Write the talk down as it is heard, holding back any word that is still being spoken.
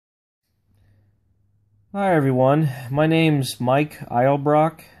Hi everyone, my name's Mike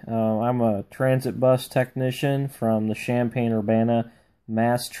Eilbrock. I'm a transit bus technician from the Champaign-Urbana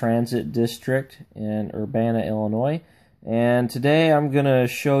Mass Transit District in Urbana, Illinois. And today I'm going to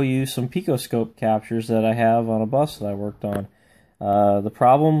show you some picoscope captures that I have on a bus that I worked on. The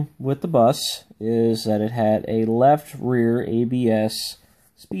problem with the bus is that it had a left rear ABS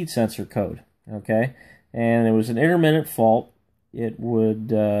speed sensor code, okay? And it was an intermittent fault. It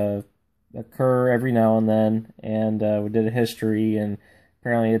would occur every now and then, and we did a history, and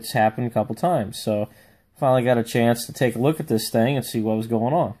apparently it's happened a couple times. So finally got a chance to take a look at this thing and see what was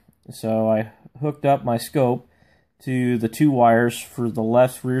going on. So I hooked up my scope to the two wires for the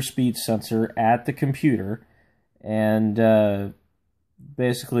left rear speed sensor at the computer, and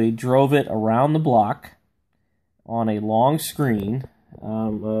basically drove it around the block on a long screen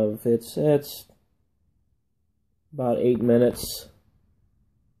of it's about 8 minutes.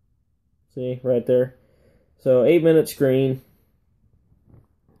 See, right there. So 8-minute screen,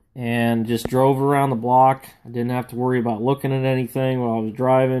 and just drove around the block. I didn't have to worry about looking at anything while I was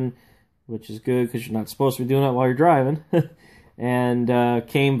driving, which is good because you're not supposed to be doing that while you're driving. And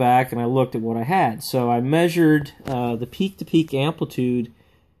came back and I looked at what I had. So I measured the peak-to-peak amplitude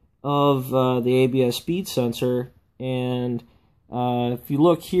of the ABS speed sensor, and if you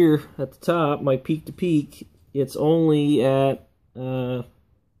look here at the top, my peak-to-peak, it's only at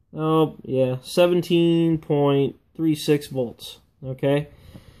 17.36 volts. Okay,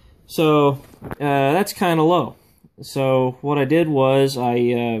 so that's kind of low. So what I did was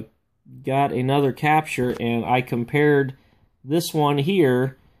I got another capture, and I compared this one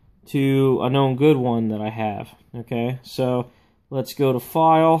here to a known good one that I have. Okay, so let's go to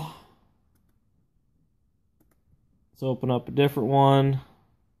File. Let's open up a different one.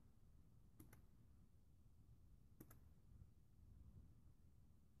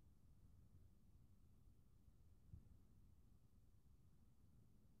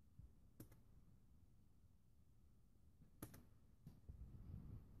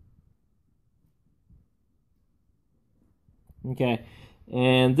 Okay,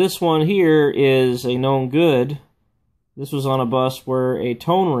 and this one here is a known good. This was on a bus where a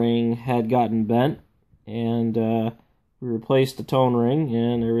tone ring had gotten bent, and we replaced the tone ring,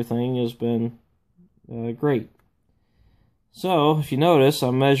 and everything has been great. So, if you notice,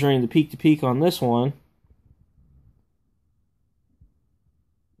 I'm measuring the peak-to-peak on this one,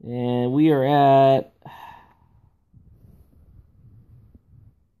 and we are at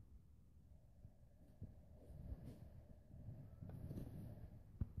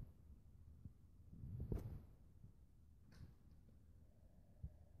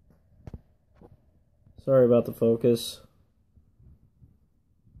sorry about the focus.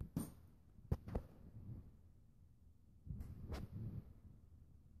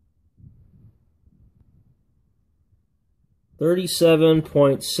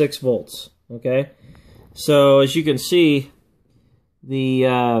 .6 volts. Okay, so as you can see, the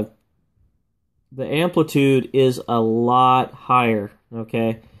amplitude is a lot higher.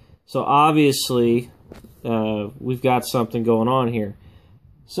 Okay, so obviously we've got something going on here.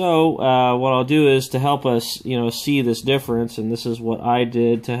 So what I'll do is, to help us see this difference, and this is what I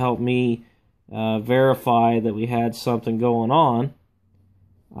did to help me verify that we had something going on,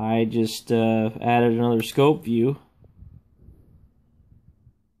 I just added another scope view,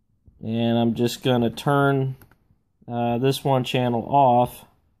 and I'm just going to turn this one channel off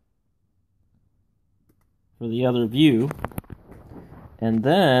for the other view, and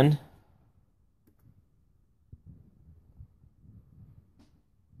then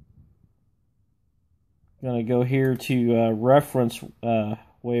I'm going to go here to reference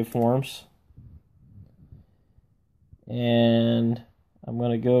waveforms, and I'm going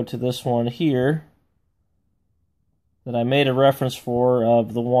to go to this one here that I made a reference for,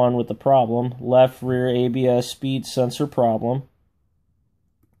 of the one with the problem, left rear ABS speed sensor problem.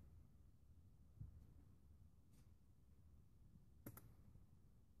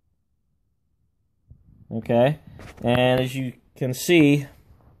 Okay, and as you can see,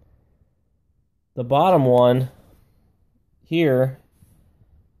 the bottom one here,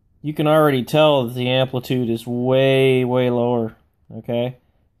 you can already tell that the amplitude is way lower. Okay,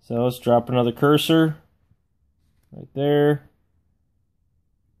 so let's drop another cursor right there,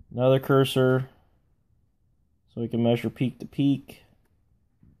 another cursor, so we can measure peak to peak,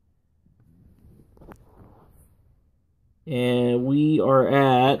 and we are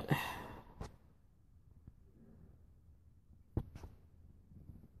at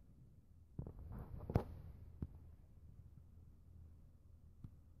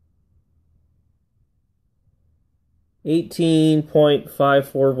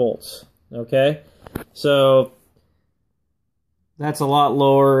 18.54 volts. Okay, So that's a lot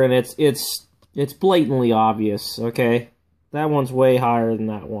lower, and it's blatantly obvious, okay? That one's way higher than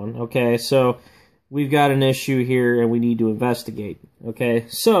that one, okay? So we've got an issue here, and we need to investigate, okay?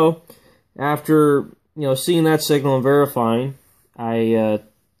 So after, seeing that signal and verifying, I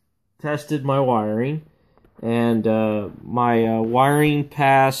tested my wiring, and my wiring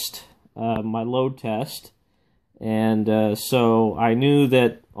passed my load test, and so I knew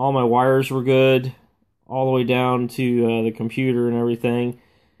that all my wires were good, all the way down to the computer and everything,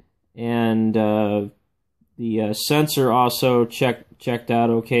 and the sensor also checked out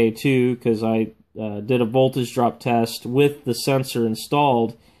okay too, because I did a voltage drop test with the sensor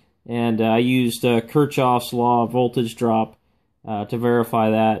installed, and I used Kirchhoff's law of voltage drop to verify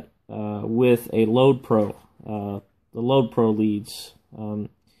that with a Load Pro, the Load Pro leads.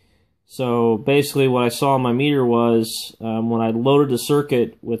 So basically what I saw on my meter was when I loaded the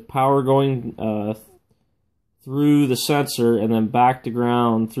circuit with power going through the sensor and then back to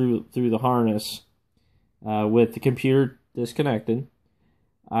ground through the harness with the computer disconnected,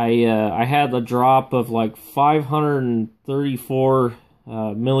 I had a drop of like 534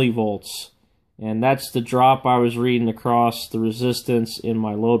 millivolts, and that's the drop I was reading across the resistance in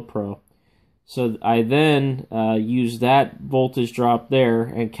my Load Pro. So I then used that voltage drop there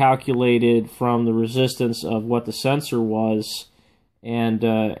and calculated from the resistance of what the sensor was, and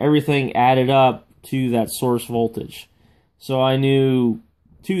everything added up to that source voltage. So I knew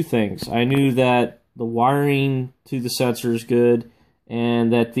two things. I knew that the wiring to the sensor is good,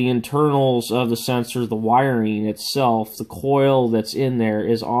 and that the internals of the sensor, the wiring itself, the coil that's in there,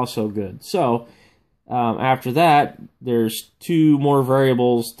 is also good. So after that, there's two more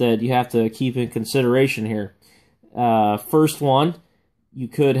variables that you have to keep in consideration here. First one,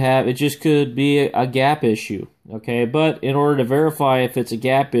 it just could be a gap issue, okay? But in order to verify if it's a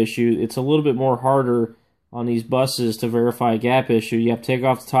gap issue, it's a little bit more harder on these buses to verify a gap issue. You have to take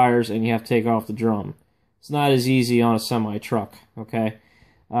off the tires and you have to take off the drum. It's not as easy on a semi-truck, okay?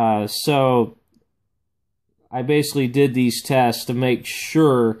 So I basically did these tests to make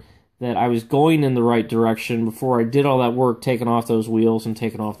sure that I was going in the right direction before I did all that work taking off those wheels and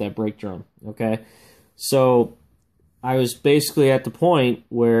taking off that brake drum, okay? So I was basically at the point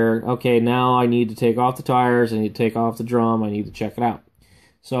where, okay, now I need to take off the tires, I need to take off the drum, I need to check it out.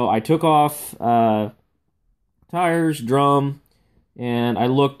 So I took off tires, drum, and I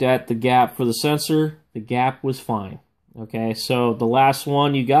looked at the gap for the sensor. The gap was fine, okay? So the last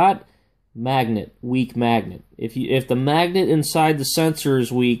one you got, magnet, weak magnet. If the magnet inside the sensor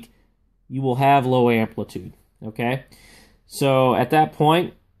is weak, you will have low amplitude, okay? So at that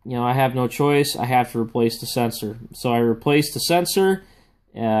point, I have no choice. I have to replace the sensor. So I replaced the sensor,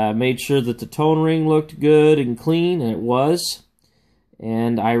 made sure that the tone ring looked good and clean, and it was,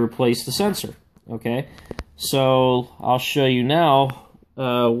 and I replaced the sensor, okay? So I'll show you now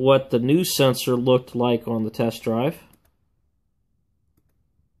what the new sensor looked like on the test drive.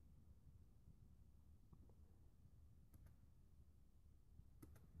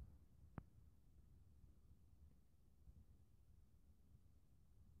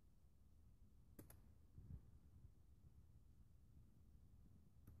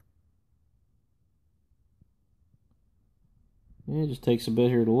 It just takes a bit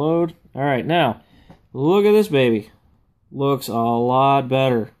here to load. All right, now, look at this baby. Looks a lot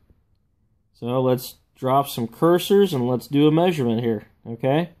better. So let's drop some cursors and let's do a measurement here,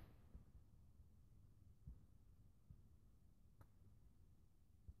 okay?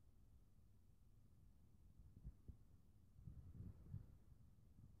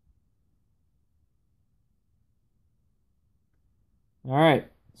 All right,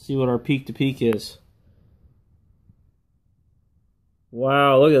 see what our peak to peak is.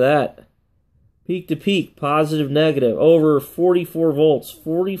 Wow, look at that. Peak to peak, positive, negative, over 44 volts,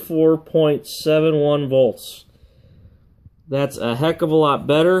 44.71 volts. That's a heck of a lot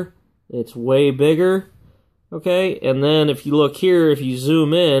better. It's way bigger. Okay, and then if you look here, if you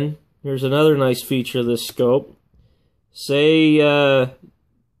zoom in, here's another nice feature of this scope. Say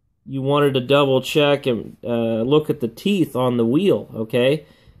you wanted to double check and look at the teeth on the wheel, okay?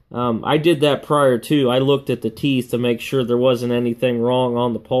 I did that prior too. I looked at the teeth to make sure there wasn't anything wrong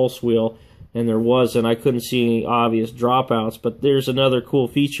on the pulse wheel, and there wasn't. I couldn't see any obvious dropouts, but there's another cool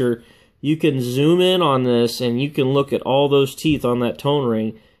feature. You can zoom in on this and you can look at all those teeth on that tone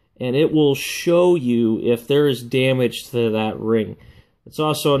ring, and it will show you if there is damage to that ring. It's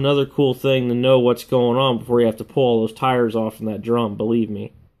also another cool thing to know what's going on before you have to pull all those tires off from that drum, believe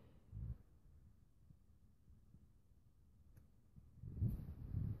me.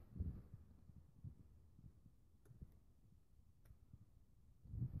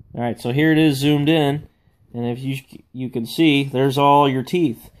 All right, so here it is zoomed in, and if you can see, there's all your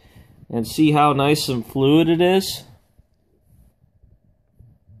teeth. And see how nice and fluid it is?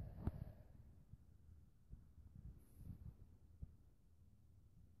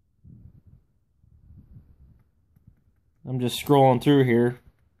 I'm just scrolling through here,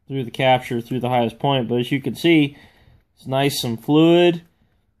 through the capture, through the highest point, but as you can see, it's nice and fluid.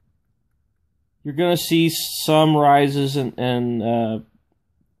 You're going to see some rises and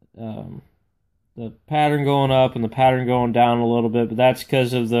the pattern going up and the pattern going down a little bit, but that's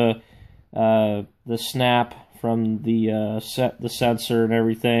because of the snap from the sensor and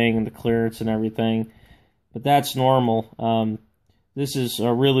everything, and the clearance and everything. But that's normal. This is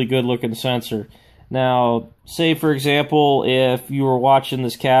a really good looking sensor. Now, say for example, if you were watching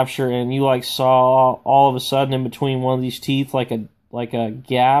this capture and you saw all of a sudden in between one of these teeth like a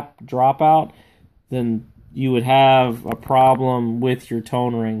gap dropout, then you would have a problem with your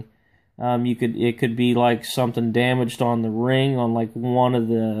tone ring. It could be like something damaged on the ring on like one of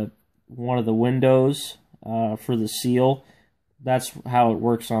the windows for the seal. That's how it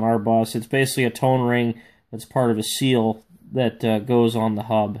works on our bus. It's basically a tone ring that's part of a seal that goes on the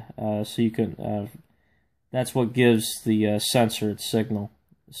hub. So you can that's what gives the sensor its signal.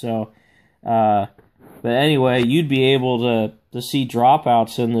 So, but anyway, you'd be able to see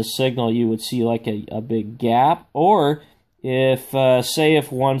dropouts in this signal. You would see like a big gap, or if say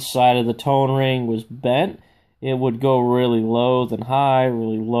if one side of the tone ring was bent, it would go really low then high,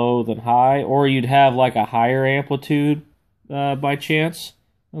 really low then high, or you'd have like a higher amplitude by chance.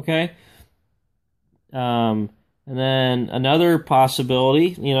 Okay. And then another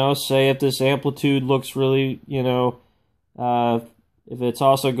possibility, say if this amplitude looks really, if it's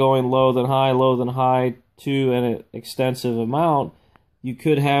also going low then high to an extensive amount, you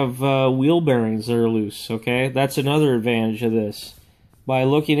could have wheel bearings that are loose, okay? That's another advantage of this. By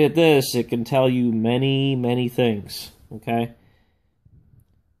looking at this, it can tell you many, many things, okay?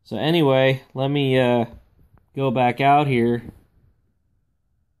 So anyway, let me go back out here.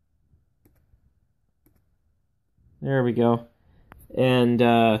 There we go. And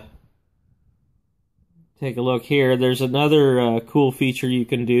take a look here. There's another cool feature you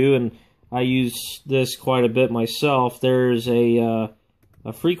can do, and I use this quite a bit myself. There's a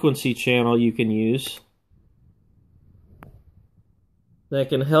frequency channel you can use that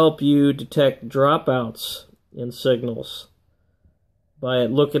can help you detect dropouts in signals by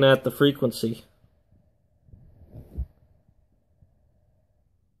looking at the frequency.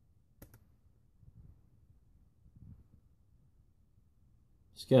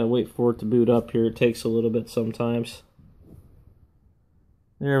 Just gotta wait for it to boot up here. It takes a little bit sometimes.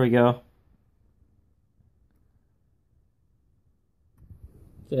 There we go.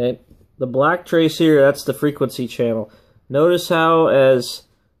 Okay, the black trace here, that's the frequency channel. Notice how as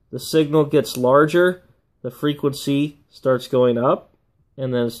the signal gets larger, the frequency starts going up,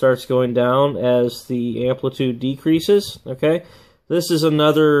 and then it starts going down as the amplitude decreases. Okay, this is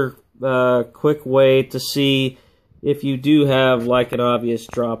another quick way to see if you do have like an obvious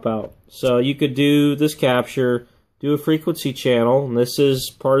dropout. So you could do this capture, do a frequency channel, and this is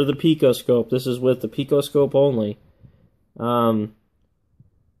part of the picoscope. This is with the picoscope only.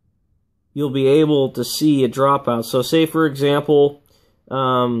 You'll be able to see a dropout. So say for example,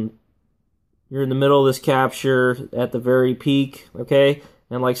 you're in the middle of this capture at the very peak, okay?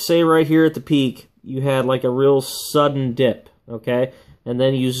 And like say right here at the peak, you had like a real sudden dip, okay? And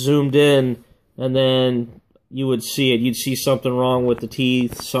then you zoomed in, and then you would see it. You'd see something wrong with the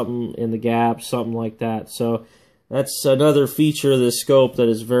teeth, something in the gap, something like that. So that's another feature of this scope that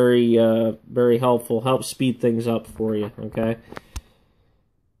is very, very helpful. Helps speed things up for you, okay?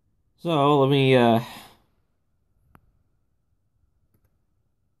 So let me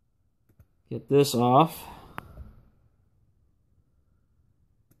get this off.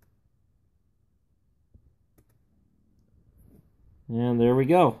 And there we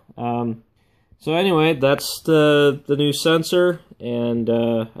go. So anyway, that's the new sensor, and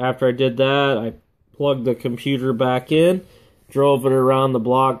after I did that, I plugged the computer back in, drove it around the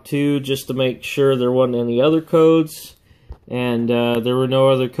block too, just to make sure there wasn't any other codes, and there were no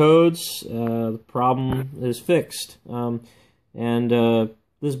other codes. The problem is fixed.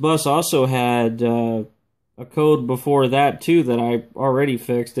 This bus also had a code before that too that I already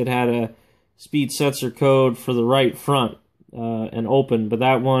fixed. It had a speed sensor code for the right front and open, but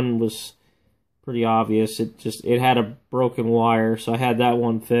that one was pretty obvious. It had a broken wire, so I had that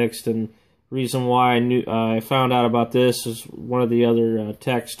one fixed. And the reason why I found out about this is one of the other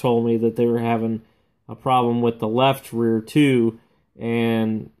techs told me that they were having a problem with the left rear too,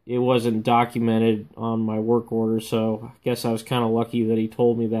 and it wasn't documented on my work order, so I guess I was kind of lucky that he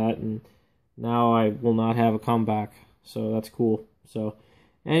told me that, and now I will not have a comeback, so that's cool. So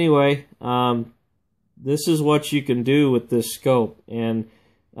anyway, this is what you can do with this scope, and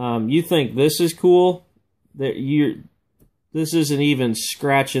you think this is cool? This isn't even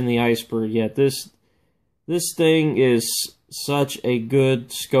scratching the iceberg yet. This thing is such a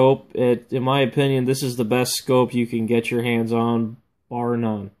good scope. In my opinion, this is the best scope you can get your hands on, bar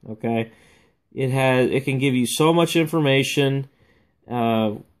none. Okay, it can give you so much information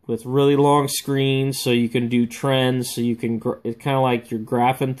with really long screens, so you can do trends. So you can it's kind of like you're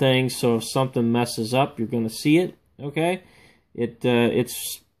graphing things. So if something messes up, you're going to see it. Okay,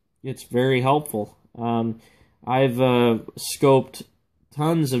 it's very helpful. I've scoped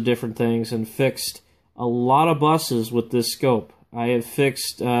tons of different things and fixed a lot of buses with this scope. I have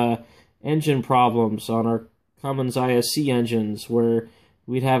fixed engine problems on our Cummins ISC engines where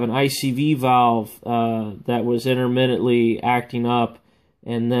we'd have an ICV valve that was intermittently acting up,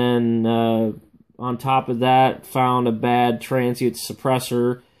 and then on top of that found a bad transient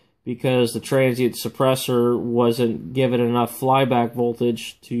suppressor because the transient suppressor wasn't given enough flyback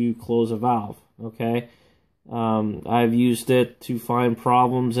voltage to close a valve. Okay, I've used it to find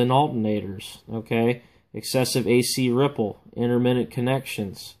problems in alternators. Okay, excessive AC ripple, intermittent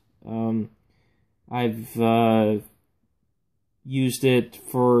connections. I've used it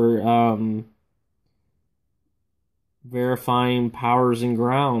for verifying powers and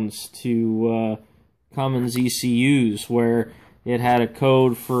grounds to Cummins ECUs where it had a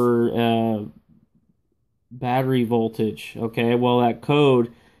code for battery voltage. Okay, well that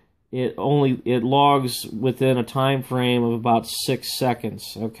code it logs within a time frame of about 6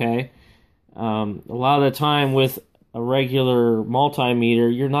 seconds. Okay, a lot of the time with a regular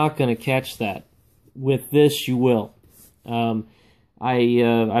multimeter you're not going to catch that. With this you will.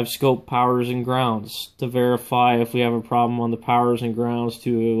 I've scoped powers and grounds to verify if we have a problem on the powers and grounds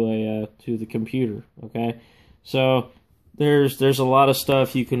to the computer. Okay, so there's a lot of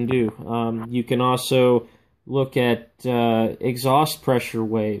stuff you can do. You can also look at exhaust pressure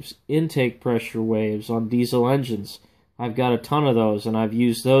waves, intake pressure waves on diesel engines. I've got a ton of those, and I've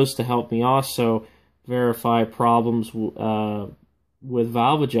used those to help me also verify problems with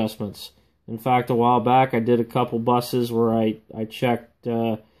valve adjustments. In fact, a while back I did a couple buses where I checked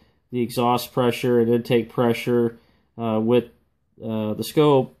the exhaust pressure and intake pressure with the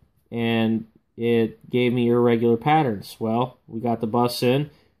scope, and it gave me irregular patterns. Well, we got the bus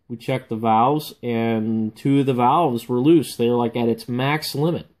in, we checked the valves, and 2 of the valves were loose. They were like at its max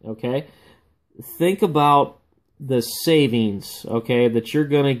limit. Okay, think about the savings, okay, that you're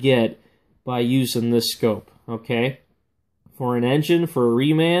going to get by using this scope. Okay, for an engine, for a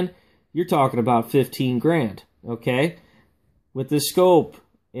reman, you're talking about 15 grand. Okay, with this scope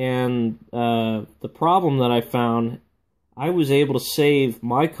and the problem that I found, I was able to save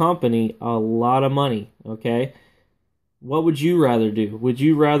my company a lot of money. Okay, what would you rather do? Would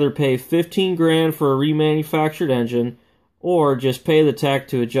you rather pay 15 grand for a remanufactured engine, or just pay the tech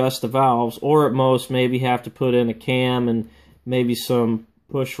to adjust the valves, or at most maybe have to put in a cam and maybe some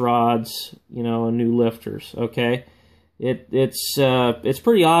push rods, you know, and new lifters? Okay, it's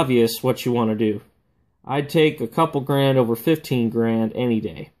pretty obvious what you want to do. I'd take a couple grand over 15 grand any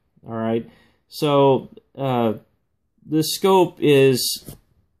day. All right, so this scope is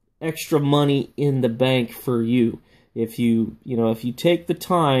extra money in the bank for you. If you take the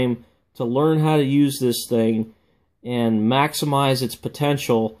time to learn how to use this thing and maximize its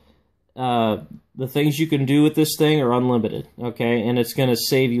potential, the things you can do with this thing are unlimited. Okay, and it's going to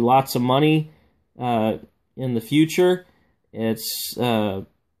save you lots of money in the future. It's on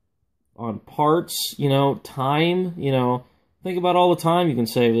parts, time. Think about all the time you can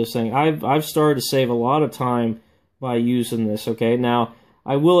save this thing. I've started to save a lot of time by using this. Okay, now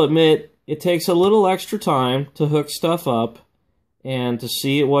I will admit it takes a little extra time to hook stuff up and to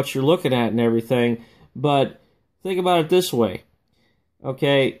see what you're looking at and everything, but think about it this way.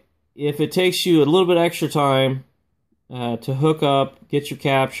 Okay, if it takes you a little bit extra time to hook up, get your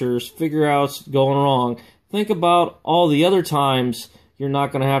captures, figure out what's going wrong, think about all the other times you're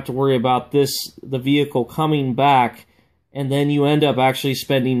not going to have to worry about the vehicle coming back, and then you end up actually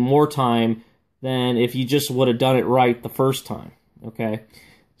spending more time than if you just would have done it right the first time. Okay,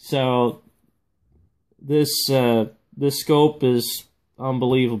 so this scope is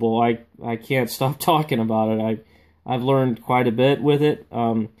unbelievable. I can't stop talking about it. I've learned quite a bit with it,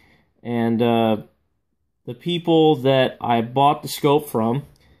 and the people that I bought the scope from,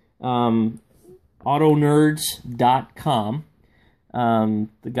 Autonerds.com,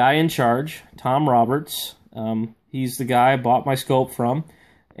 the guy in charge, Tom Roberts, He's the guy I bought my scope from,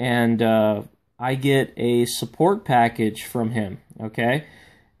 and I get a support package from him, okay?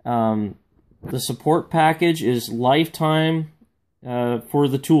 The support package is lifetime for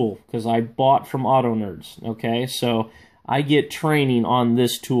the tool, because I bought from Autonerdz, okay? So I get training on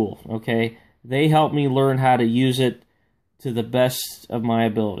this tool, okay? They help me learn how to use it to the best of my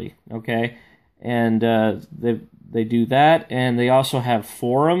ability, okay? And they do that, and they also have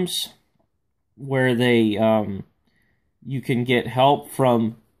forums where you can get help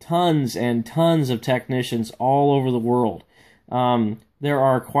from tons and tons of technicians all over the world. There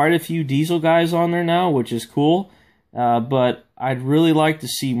are quite a few diesel guys on there now, which is cool, but I'd really like to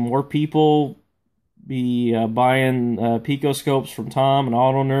see more people be buying Pico scopes from Tom and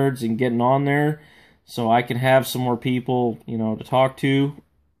Autonerdz and getting on there, so I can have some more people, to talk to.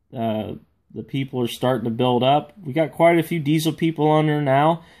 The people are starting to build up. We got quite a few diesel people on there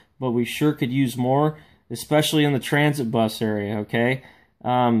now, but we sure could use more, especially in the transit bus area, okay?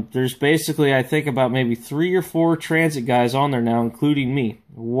 There's basically, I think, about maybe 3 or 4 transit guys on there now, including me.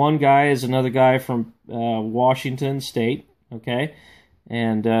 One guy is another guy from Washington State, okay?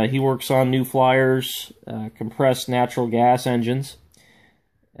 And he works on New Flyers, compressed natural gas engines.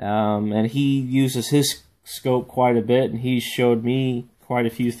 And he uses his scope quite a bit, and he showed me quite a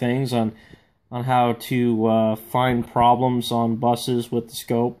few things on how to find problems on buses with the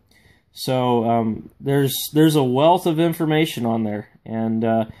scope. So there's a wealth of information on there, and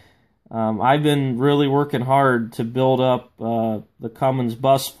I've been really working hard to build up the Cummins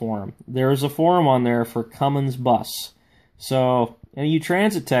Bus forum. There's a forum on there for Cummins Bus. So any of you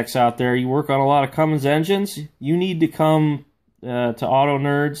transit techs out there, you work on a lot of Cummins engines, you need to come to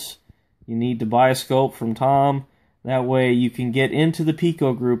Autonerdz. You need to buy a scope from Tom. That way you can get into the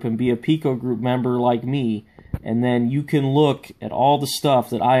Pico group and be a Pico group member like me, and then you can look at all the stuff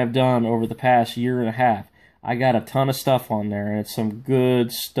that I have done over the past year and a half. I got a ton of stuff on there, and it's some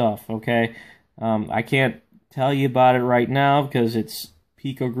good stuff, okay? I can't tell you about it right now because it's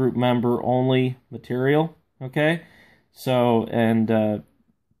Pico group member only material, okay? So, and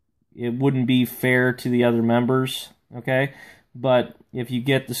it wouldn't be fair to the other members, okay? But if you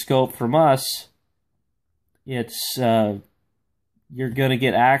get the scope from us, it's you're going to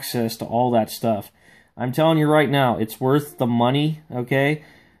get access to all that stuff. I'm telling you right now, it's worth the money, okay?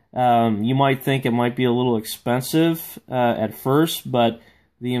 You might think it might be a little expensive at first, but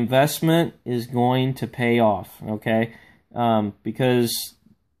the investment is going to pay off, okay? Because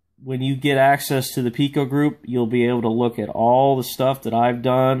when you get access to the Pico group, you'll be able to look at all the stuff that I've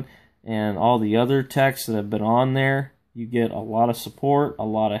done and all the other techs that have been on there. You get a lot of support, a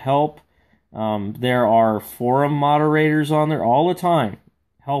lot of help. There are forum moderators on there all the time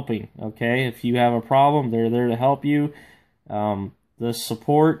helping, okay? If you have a problem, they're there to help you. The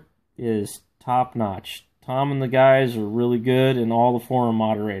support is top-notch. Tom and the guys are really good, and all the forum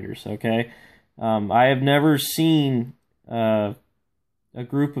moderators, okay? I have never seen a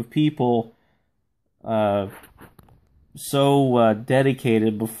group of people so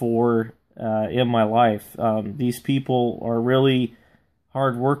dedicated before in my life. These people are really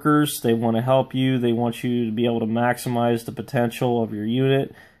hard workers. They want to help you. They want you to be able to maximize the potential of your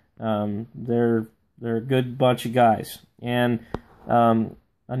unit. They're a good bunch of guys. And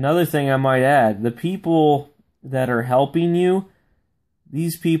another thing I might add, the people that are helping you,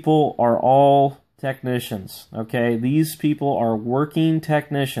 these people are all technicians, okay? These people are working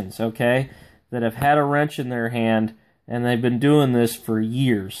technicians, okay, that have had a wrench in their hand, and they've been doing this for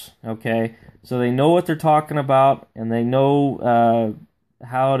years, okay? So they know what they're talking about, and they know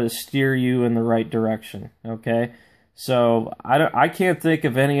how to steer you in the right direction, okay? So I can't think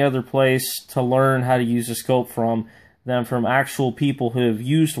of any other place to learn how to use a scope from than from actual people who have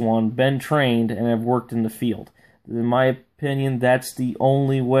used one, been trained, and have worked in the field. In my opinion, that's the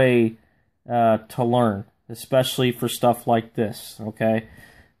only way to learn, especially for stuff like this, okay?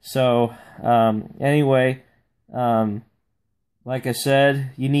 So, anyway, like I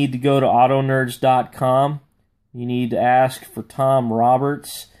said, you need to go to Autonerdz.com. You need to ask for Tom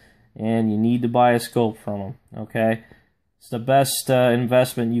Roberts, and you need to buy a scope from him, okay? It's the best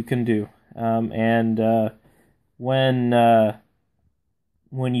investment you can do. When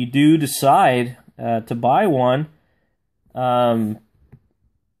you do decide to buy one, and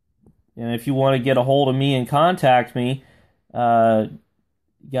if you want to get a hold of me and contact me, got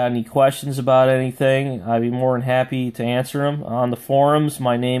any questions about anything, I'd be more than happy to answer them. On the forums,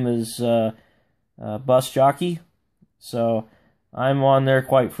 my name is Busjockey, so I'm on there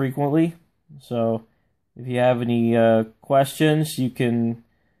quite frequently. So if you have any questions, you can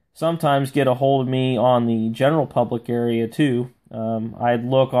sometimes get a hold of me on the general public area too. I'd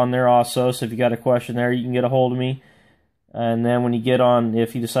look on there also, so if you got a question there, you can get a hold of me. And then when you get on,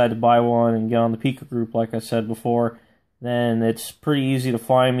 if you decide to buy one and get on the Pico group, like I said before, then it's pretty easy to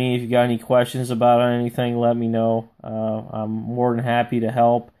find me. If you got any questions about anything, let me know. I'm more than happy to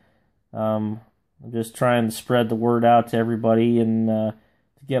help. I'm just trying to spread the word out to everybody and to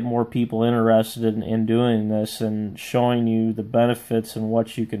get more people interested in doing this and showing you the benefits and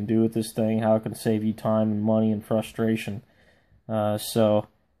what you can do with this thing, how it can save you time and money and frustration. Just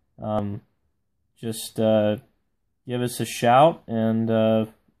give us a shout and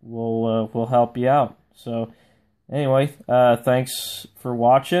we'll help you out. So anyway, thanks for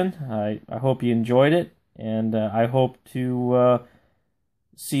watching. I hope you enjoyed it, and I hope to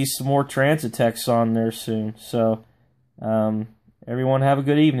see some more transit techs on there soon. So everyone have a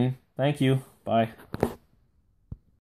good evening. Thank you. Bye.